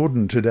the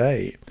Jordan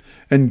today,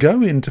 and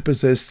go in to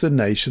possess the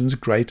nations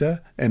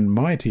greater and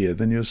mightier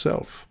than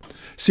yourself.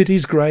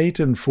 Cities great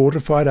and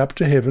fortified up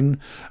to heaven,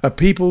 a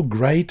people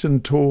great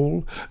and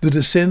tall, the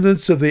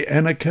descendants of the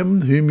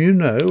Anakim, whom you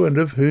know and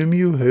of whom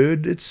you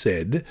heard it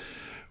said,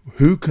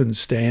 who can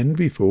stand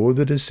before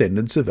the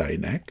descendants of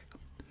Anak?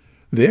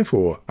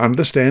 Therefore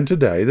understand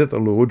today that the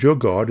Lord your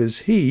God is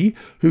he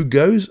who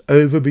goes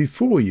over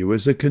before you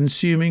as a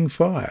consuming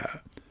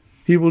fire.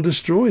 He will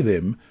destroy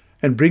them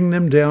and bring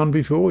them down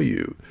before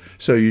you,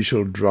 so you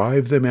shall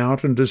drive them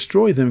out and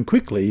destroy them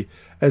quickly,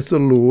 as the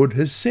Lord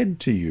has said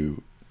to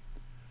you.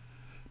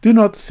 Do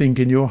not think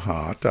in your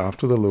heart,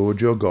 after the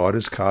Lord your God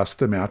has cast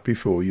them out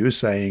before you,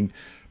 saying,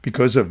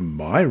 because of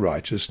my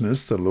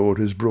righteousness the Lord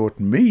has brought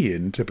me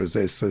in to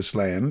possess this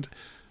land.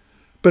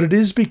 But it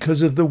is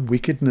because of the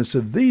wickedness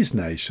of these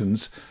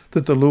nations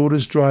that the Lord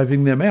is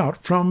driving them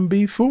out from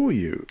before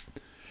you.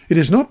 It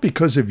is not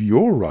because of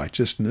your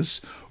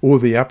righteousness or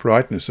the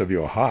uprightness of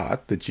your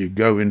heart that you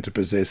go in to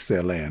possess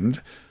their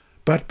land,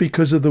 but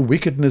because of the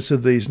wickedness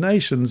of these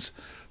nations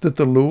that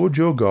the Lord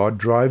your God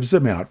drives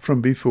them out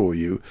from before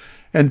you,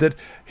 and that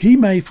he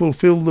may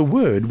fulfill the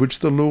word which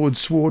the Lord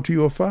swore to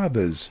your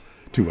fathers,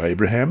 to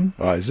Abraham,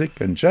 Isaac,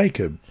 and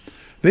Jacob.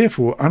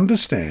 Therefore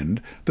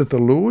understand that the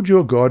Lord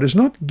your God is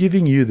not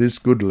giving you this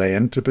good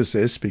land to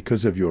possess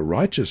because of your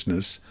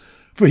righteousness,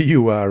 for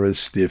you are a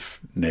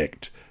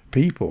stiff-necked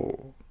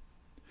people.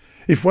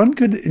 If one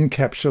could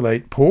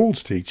encapsulate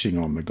Paul's teaching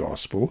on the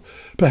gospel,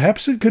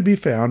 perhaps it could be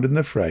found in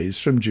the phrase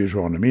from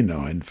Deuteronomy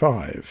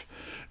 9:5,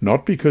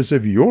 not because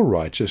of your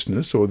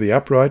righteousness or the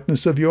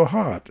uprightness of your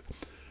heart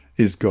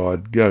is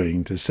God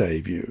going to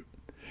save you.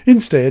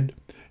 Instead,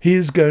 he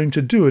is going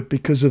to do it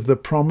because of the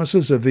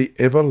promises of the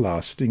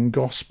everlasting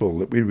gospel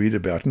that we read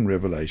about in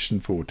Revelation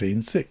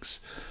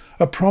 14:6,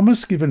 a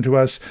promise given to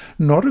us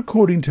not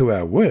according to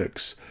our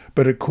works,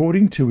 but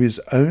according to his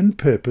own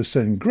purpose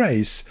and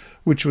grace,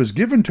 which was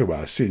given to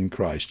us in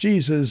Christ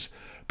Jesus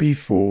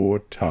before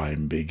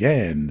time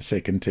began,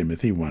 2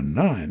 Timothy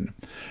 1:9.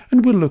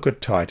 And we'll look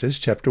at Titus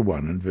chapter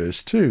 1 and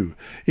verse 2,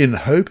 in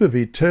hope of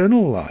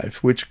eternal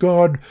life, which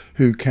God,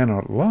 who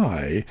cannot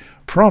lie,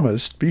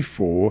 promised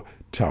before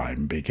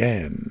time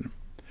began.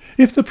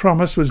 If the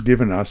promise was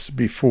given us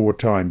before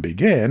time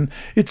began,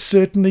 it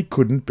certainly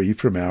couldn't be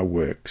from our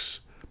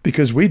works,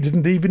 because we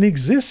didn't even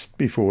exist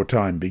before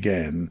time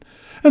began,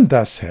 and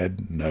thus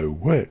had no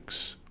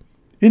works.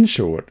 In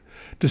short,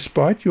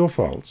 despite your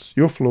faults,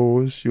 your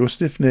flaws, your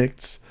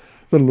stiff-necks,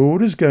 the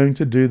Lord is going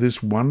to do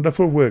this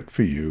wonderful work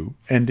for you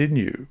and in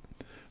you.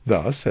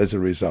 Thus, as a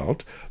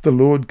result, the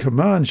Lord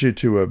commands you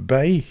to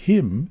obey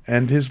him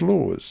and his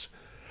laws.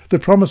 The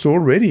promise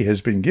already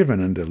has been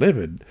given and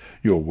delivered.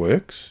 Your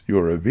works,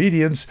 your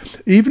obedience,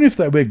 even if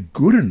they were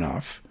good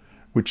enough,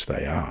 which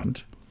they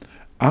aren't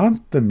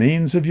the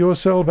means of your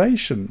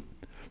salvation.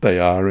 They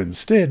are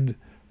instead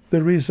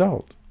the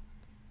result.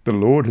 The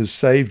Lord has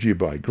saved you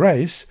by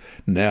grace.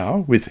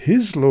 Now, with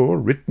his law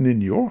written in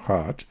your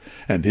heart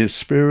and his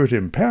Spirit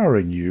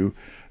empowering you,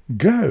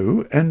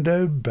 go and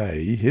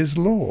obey his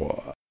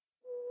law.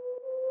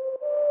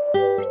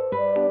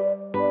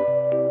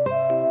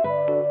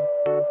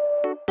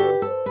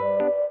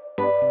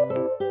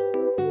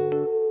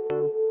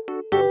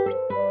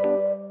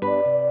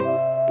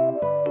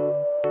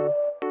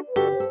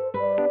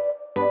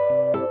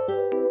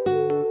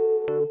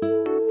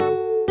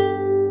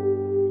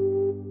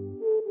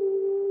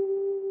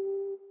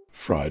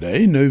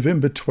 Friday,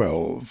 November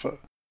 12.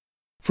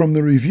 From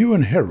the Review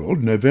and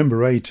Herald,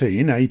 November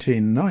 18,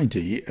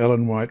 1890,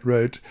 Ellen White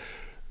wrote,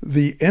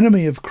 "The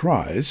enemy of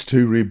Christ,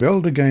 who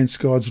rebelled against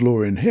God's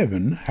law in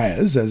heaven,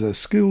 has, as a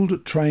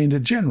skilled,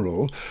 trained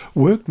general,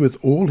 worked with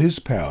all his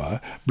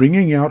power,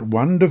 bringing out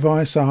one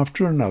device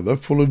after another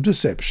full of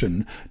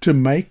deception, to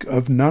make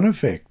of none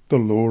effect the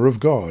law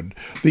of God,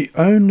 the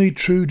only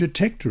true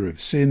detector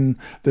of sin,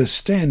 the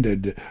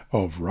standard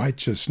of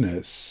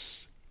righteousness.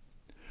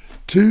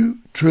 2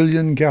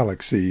 trillion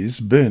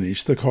galaxies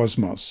burnish the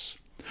cosmos.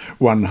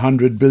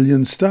 100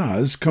 billion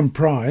stars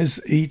comprise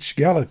each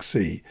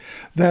galaxy.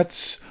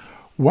 That's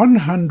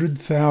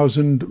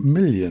 100,000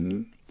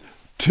 million.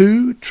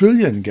 2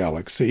 trillion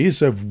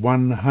galaxies of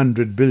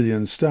 100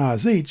 billion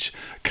stars each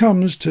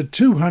comes to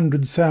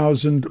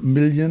 200,000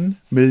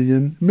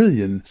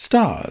 million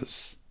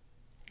stars.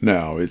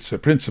 Now, it's a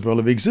principle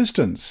of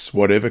existence.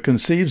 Whatever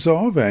conceives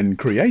of and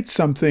creates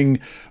something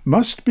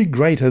must be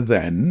greater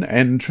than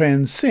and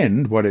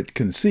transcend what it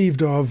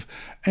conceived of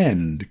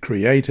and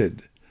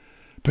created.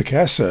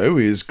 Picasso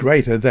is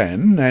greater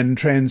than and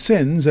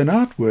transcends an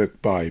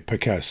artwork by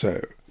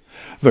Picasso.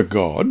 The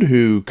God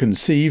who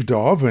conceived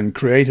of and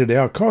created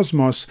our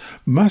cosmos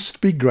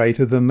must be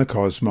greater than the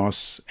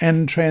cosmos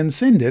and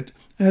transcend it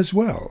as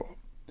well.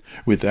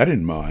 With that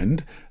in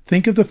mind,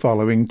 think of the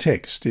following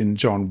text in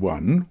John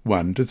 1,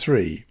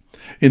 1-3.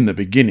 In the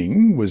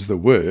beginning was the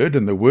Word,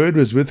 and the Word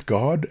was with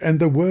God, and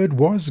the Word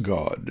was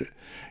God.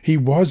 He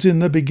was in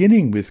the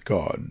beginning with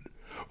God.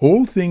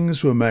 All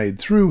things were made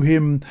through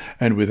him,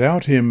 and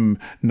without him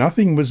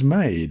nothing was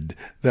made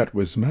that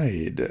was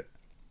made.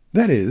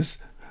 That is,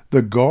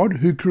 the God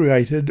who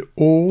created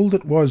all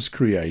that was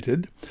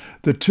created,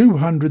 the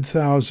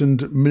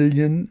 200,000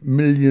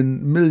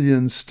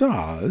 million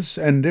stars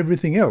and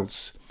everything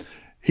else.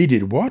 He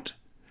did what?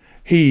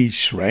 He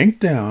shrank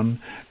down,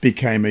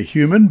 became a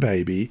human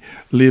baby,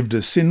 lived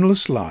a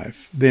sinless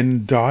life,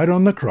 then died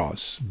on the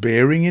cross,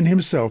 bearing in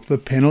himself the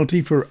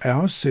penalty for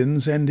our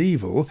sins and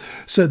evil,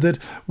 so that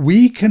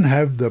we can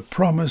have the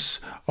promise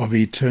of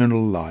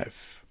eternal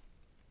life.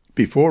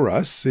 Before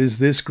us is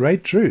this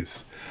great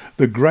truth,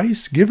 the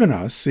grace given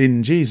us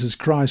in Jesus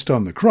Christ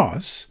on the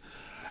cross.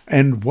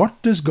 And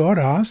what does God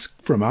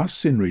ask from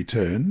us in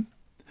return?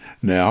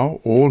 Now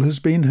all has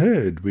been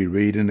heard, we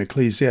read in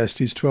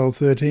Ecclesiastes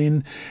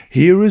 12:13.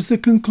 Here is the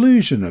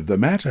conclusion of the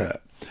matter.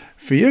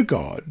 Fear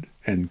God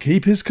and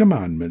keep his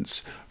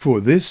commandments, for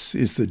this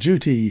is the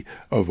duty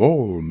of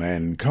all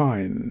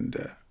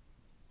mankind.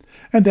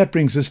 And that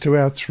brings us to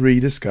our 3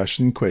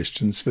 discussion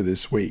questions for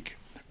this week.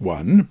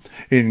 1.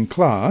 In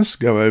class,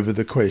 go over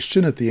the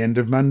question at the end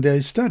of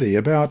Monday's study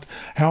about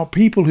how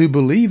people who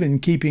believe in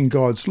keeping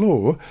God's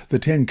law, the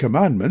 10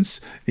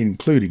 Commandments,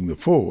 including the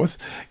 4th,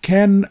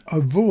 can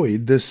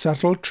avoid the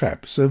subtle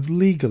traps of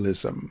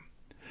legalism.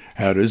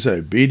 How does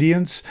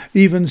obedience,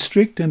 even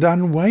strict and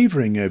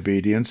unwavering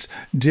obedience,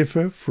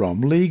 differ from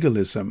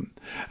legalism?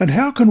 And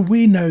how can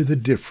we know the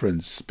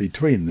difference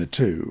between the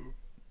two?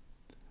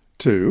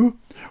 2.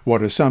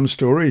 What are some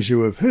stories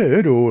you have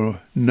heard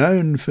or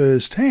known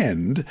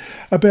firsthand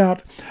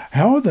about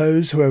how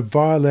those who have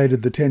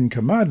violated the 10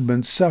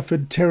 Commandments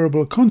suffered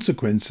terrible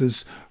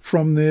consequences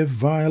from their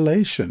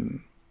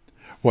violation?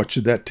 What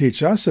should that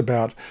teach us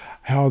about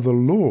how the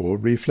law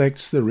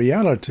reflects the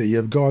reality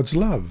of God's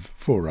love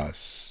for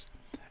us?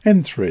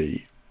 And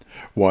 3.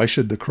 Why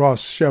should the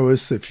cross show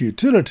us the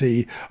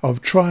futility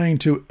of trying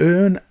to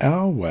earn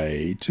our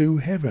way to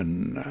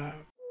heaven?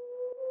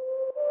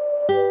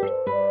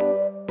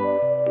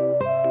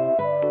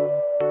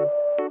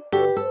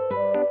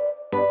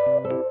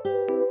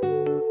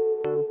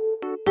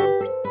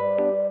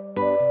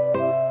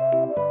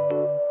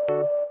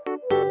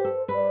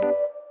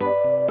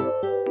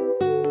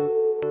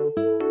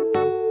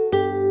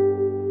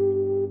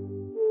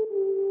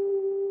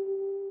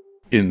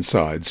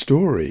 Inside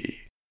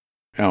Story.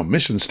 Our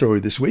mission story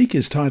this week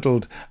is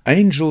titled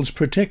Angels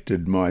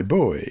Protected My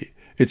Boy.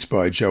 It's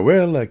by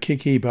Joel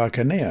Akiki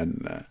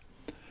Barkanean.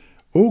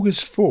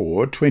 August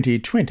 4,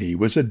 2020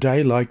 was a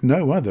day like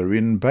no other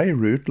in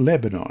Beirut,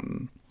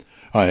 Lebanon.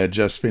 I had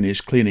just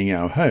finished cleaning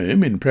our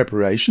home in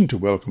preparation to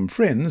welcome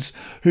friends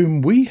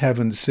whom we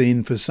haven't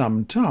seen for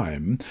some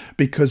time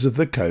because of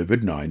the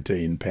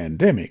COVID-19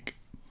 pandemic.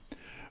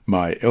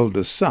 My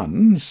eldest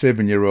son,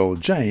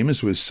 7-year-old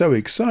James, was so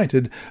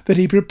excited that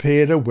he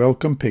prepared a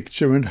welcome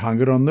picture and hung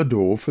it on the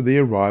door for the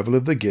arrival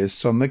of the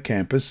guests on the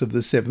campus of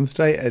the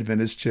Seventh-day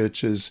Adventist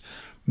Church's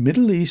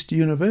Middle East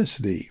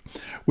University,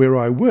 where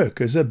I work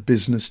as a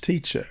business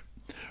teacher.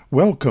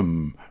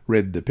 Welcome,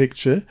 read the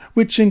picture,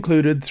 which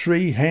included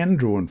 3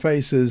 hand-drawn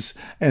faces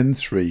and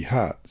 3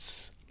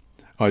 hearts.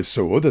 I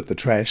saw that the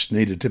trash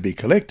needed to be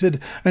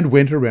collected and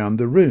went around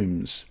the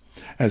rooms.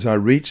 As I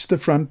reached the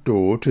front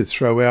door to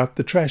throw out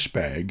the trash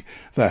bag,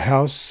 the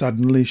house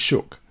suddenly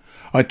shook.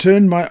 I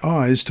turned my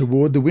eyes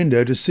toward the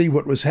window to see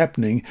what was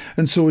happening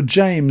and saw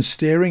James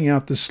staring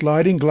out the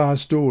sliding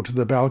glass door to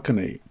the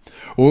balcony,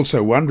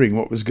 also wondering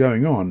what was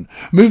going on.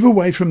 "Move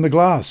away from the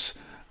glass!"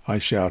 I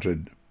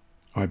shouted.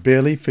 I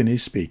barely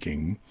finished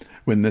speaking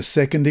when the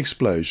second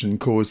explosion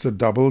caused the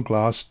double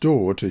glass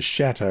door to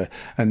shatter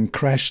and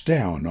crash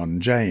down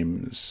on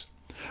James.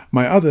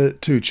 My other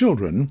 2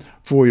 children,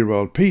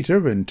 4-year-old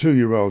Peter and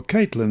 2-year-old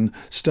Caitlin,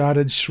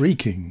 started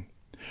shrieking.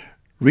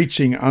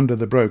 Reaching under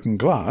the broken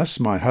glass,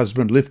 my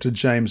husband lifted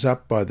James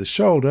up by the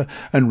shoulder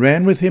and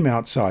ran with him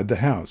outside the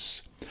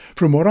house.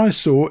 From what I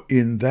saw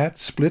in that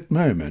split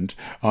moment,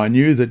 I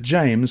knew that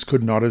James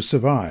could not have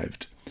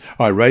survived.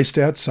 I raced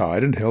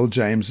outside and held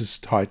James as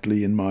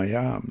tightly in my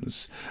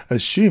arms,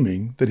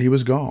 assuming that he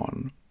was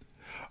gone.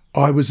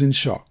 I was in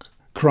shock,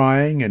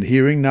 crying and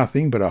hearing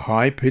nothing but a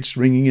high-pitched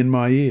ringing in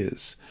my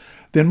ears.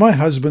 Then my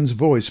husband's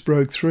voice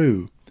broke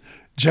through.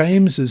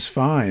 "James is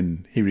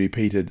fine," he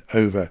repeated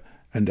over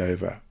and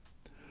over.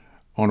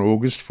 On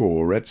August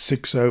 4 at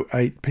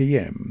 6:08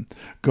 p.m,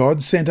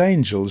 God sent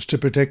angels to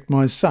protect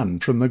my son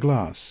from the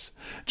glass.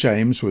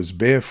 James was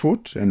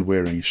barefoot and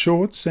wearing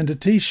shorts and a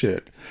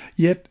t-shirt,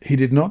 yet he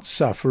did not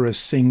suffer a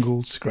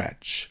single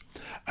scratch.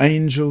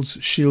 Angels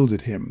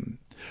shielded him.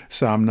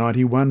 Psalm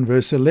 91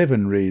 verse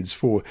 11 reads,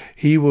 "For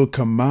he will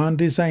command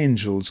his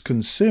angels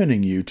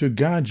concerning you to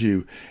guard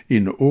you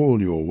in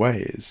all your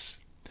ways."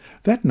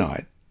 That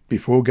night,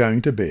 before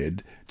going to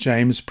bed,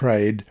 James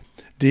prayed,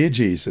 "Dear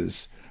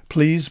Jesus,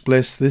 Please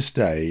bless this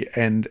day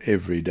and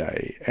every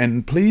day,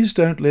 and please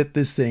don't let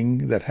this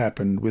thing that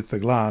happened with the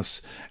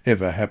glass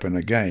ever happen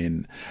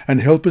again, and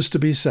help us to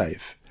be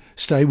safe.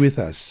 Stay with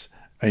us.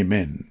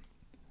 Amen.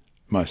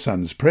 My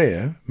son's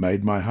prayer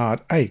made my heart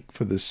ache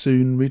for the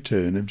soon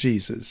return of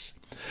Jesus.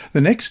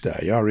 The next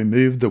day I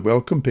removed the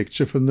welcome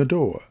picture from the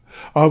door.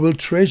 I will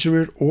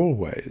treasure it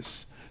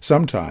always.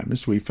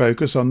 Sometimes we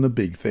focus on the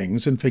big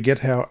things and forget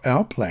how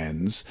our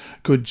plans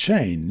could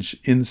change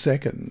in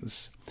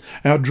seconds.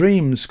 Our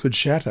dreams could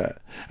shatter,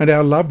 and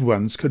our loved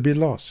ones could be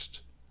lost.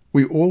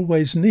 We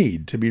always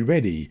need to be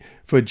ready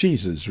for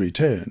Jesus'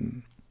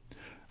 return.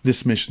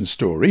 This mission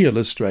story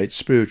illustrates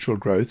spiritual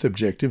growth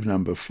objective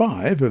number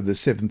 5 of the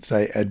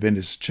Seventh-day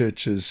Adventist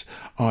Church's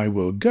I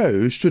Will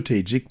Go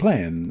strategic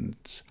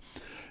plans: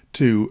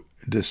 to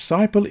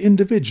disciple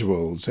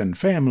individuals and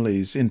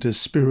families into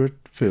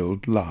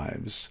spirit-filled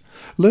lives.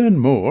 Learn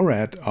more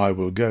at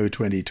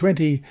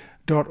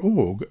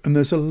iwillgo2020.org, and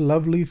there's a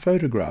lovely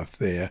photograph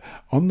there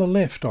on the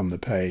left on the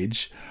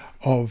page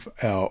of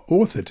our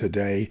author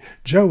today,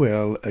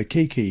 Joel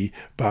Akiki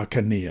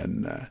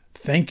Barkanian.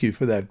 Thank you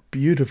for that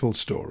beautiful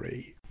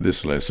story.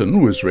 This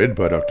lesson was read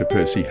by Dr.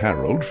 Percy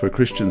Harold for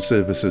Christian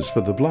Services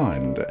for the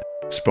Blind.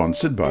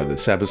 Sponsored by the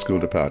Sabbath School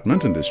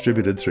Department and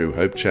distributed through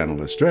Hope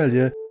Channel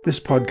Australia, this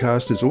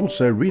podcast is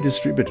also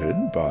redistributed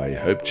by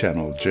Hope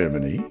Channel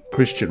Germany,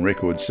 Christian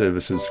Record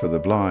Services for the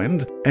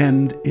Blind,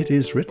 and It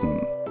Is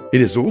Written.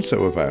 It is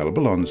also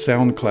available on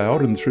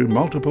SoundCloud and through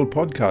multiple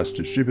podcast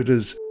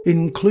distributors,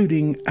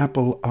 including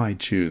Apple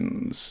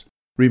iTunes.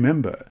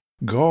 Remember,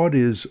 God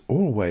is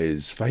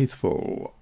always faithful.